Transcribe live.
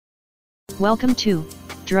Welcome to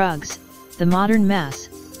Drugs, the Modern Mess,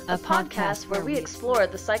 a podcast where we explore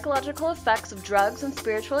the psychological effects of drugs and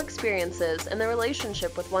spiritual experiences and their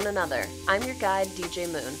relationship with one another. I'm your guide,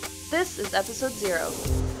 DJ Moon. This is episode 0.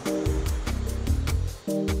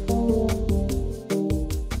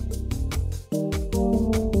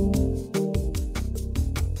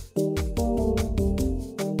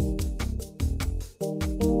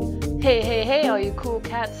 Hey, all you cool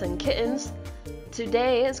cats and kittens.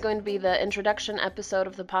 Today is going to be the introduction episode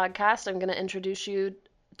of the podcast. I'm going to introduce you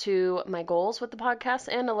to my goals with the podcast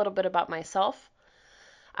and a little bit about myself.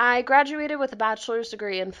 I graduated with a bachelor's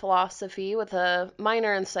degree in philosophy with a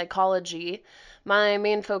minor in psychology. My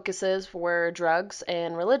main focuses were drugs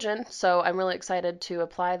and religion, so I'm really excited to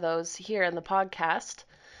apply those here in the podcast.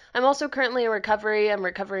 I'm also currently in recovery. I'm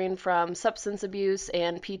recovering from substance abuse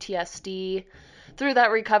and PTSD. Through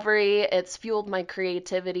that recovery, it's fueled my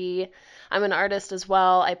creativity. I'm an artist as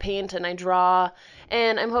well. I paint and I draw,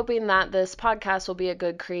 and I'm hoping that this podcast will be a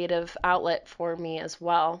good creative outlet for me as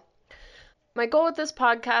well. My goal with this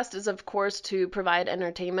podcast is, of course, to provide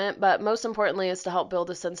entertainment, but most importantly is to help build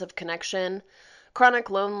a sense of connection. Chronic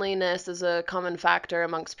loneliness is a common factor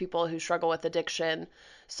amongst people who struggle with addiction.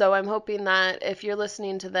 So I'm hoping that if you're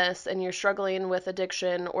listening to this and you're struggling with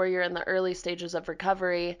addiction or you're in the early stages of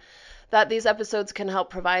recovery, that these episodes can help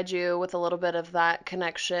provide you with a little bit of that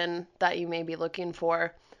connection that you may be looking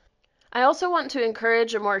for. I also want to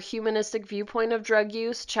encourage a more humanistic viewpoint of drug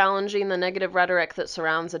use, challenging the negative rhetoric that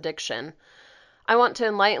surrounds addiction. I want to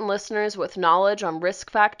enlighten listeners with knowledge on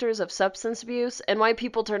risk factors of substance abuse and why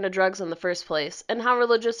people turn to drugs in the first place, and how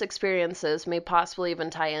religious experiences may possibly even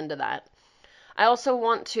tie into that. I also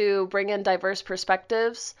want to bring in diverse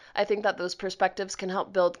perspectives. I think that those perspectives can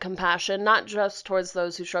help build compassion, not just towards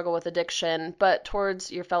those who struggle with addiction, but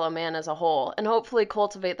towards your fellow man as a whole, and hopefully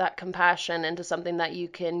cultivate that compassion into something that you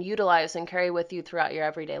can utilize and carry with you throughout your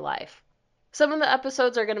everyday life. Some of the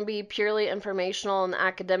episodes are going to be purely informational and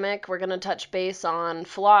academic. We're going to touch base on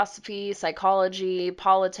philosophy, psychology,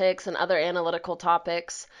 politics, and other analytical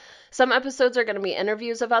topics. Some episodes are going to be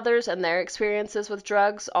interviews of others and their experiences with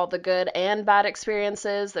drugs, all the good and bad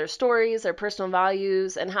experiences, their stories, their personal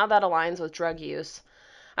values, and how that aligns with drug use.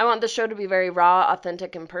 I want the show to be very raw,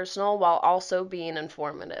 authentic, and personal while also being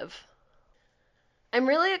informative. I'm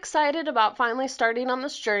really excited about finally starting on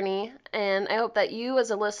this journey, and I hope that you as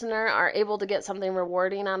a listener are able to get something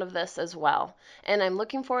rewarding out of this as well. And I'm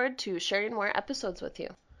looking forward to sharing more episodes with you.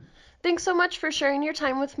 Thanks so much for sharing your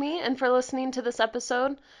time with me and for listening to this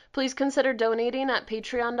episode. Please consider donating at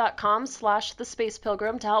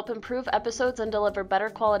patreon.com/thespacepilgrim to help improve episodes and deliver better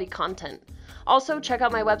quality content. Also, check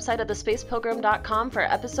out my website at thespacepilgrim.com for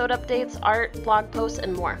episode updates, art, blog posts,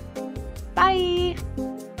 and more. Bye!